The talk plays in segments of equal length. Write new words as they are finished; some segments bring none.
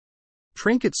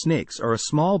Trinket snakes are a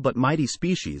small but mighty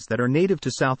species that are native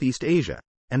to Southeast Asia,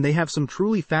 and they have some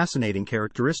truly fascinating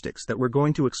characteristics that we're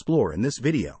going to explore in this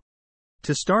video.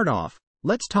 To start off,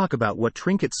 let's talk about what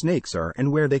trinket snakes are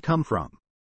and where they come from.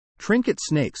 Trinket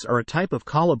snakes are a type of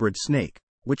colubrid snake,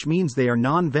 which means they are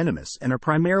non-venomous and are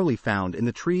primarily found in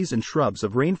the trees and shrubs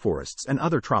of rainforests and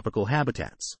other tropical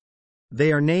habitats.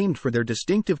 They are named for their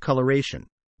distinctive coloration,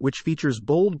 which features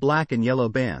bold black and yellow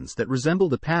bands that resemble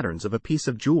the patterns of a piece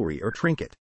of jewelry or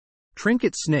trinket.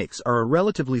 Trinket snakes are a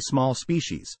relatively small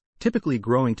species, typically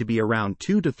growing to be around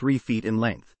 2 to 3 feet in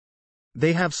length.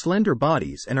 They have slender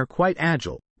bodies and are quite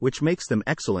agile, which makes them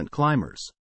excellent climbers.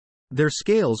 Their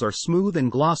scales are smooth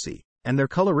and glossy, and their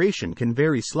coloration can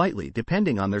vary slightly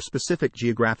depending on their specific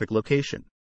geographic location.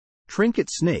 Trinket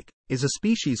snake is a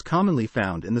species commonly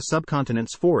found in the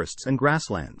subcontinent's forests and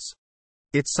grasslands.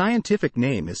 Its scientific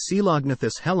name is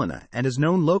Coelognathus helena and is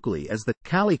known locally as the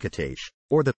calicatache,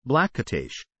 or the black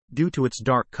catache, due to its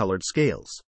dark-colored scales.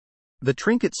 The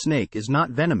trinket snake is not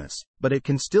venomous, but it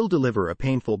can still deliver a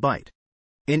painful bite.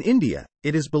 In India,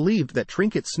 it is believed that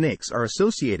trinket snakes are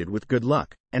associated with good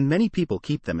luck, and many people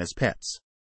keep them as pets.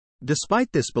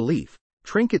 Despite this belief,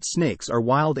 trinket snakes are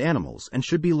wild animals and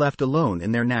should be left alone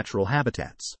in their natural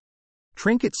habitats.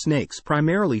 Trinket snakes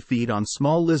primarily feed on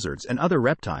small lizards and other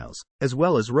reptiles, as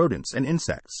well as rodents and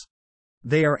insects.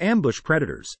 They are ambush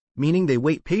predators, meaning they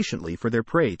wait patiently for their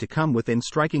prey to come within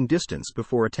striking distance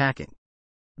before attacking.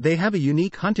 They have a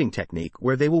unique hunting technique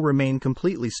where they will remain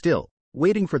completely still,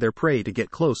 waiting for their prey to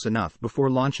get close enough before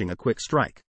launching a quick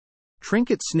strike.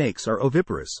 Trinket snakes are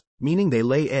oviparous, meaning they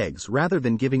lay eggs rather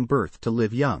than giving birth to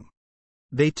live young.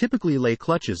 They typically lay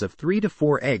clutches of 3 to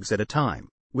 4 eggs at a time,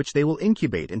 which they will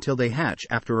incubate until they hatch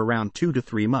after around 2 to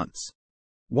 3 months.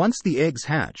 Once the eggs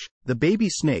hatch, the baby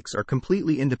snakes are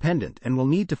completely independent and will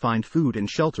need to find food and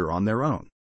shelter on their own.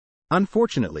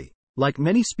 Unfortunately, like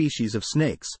many species of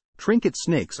snakes, trinket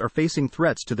snakes are facing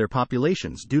threats to their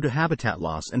populations due to habitat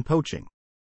loss and poaching.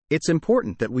 It's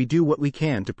important that we do what we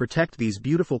can to protect these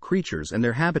beautiful creatures and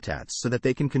their habitats so that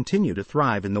they can continue to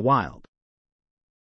thrive in the wild.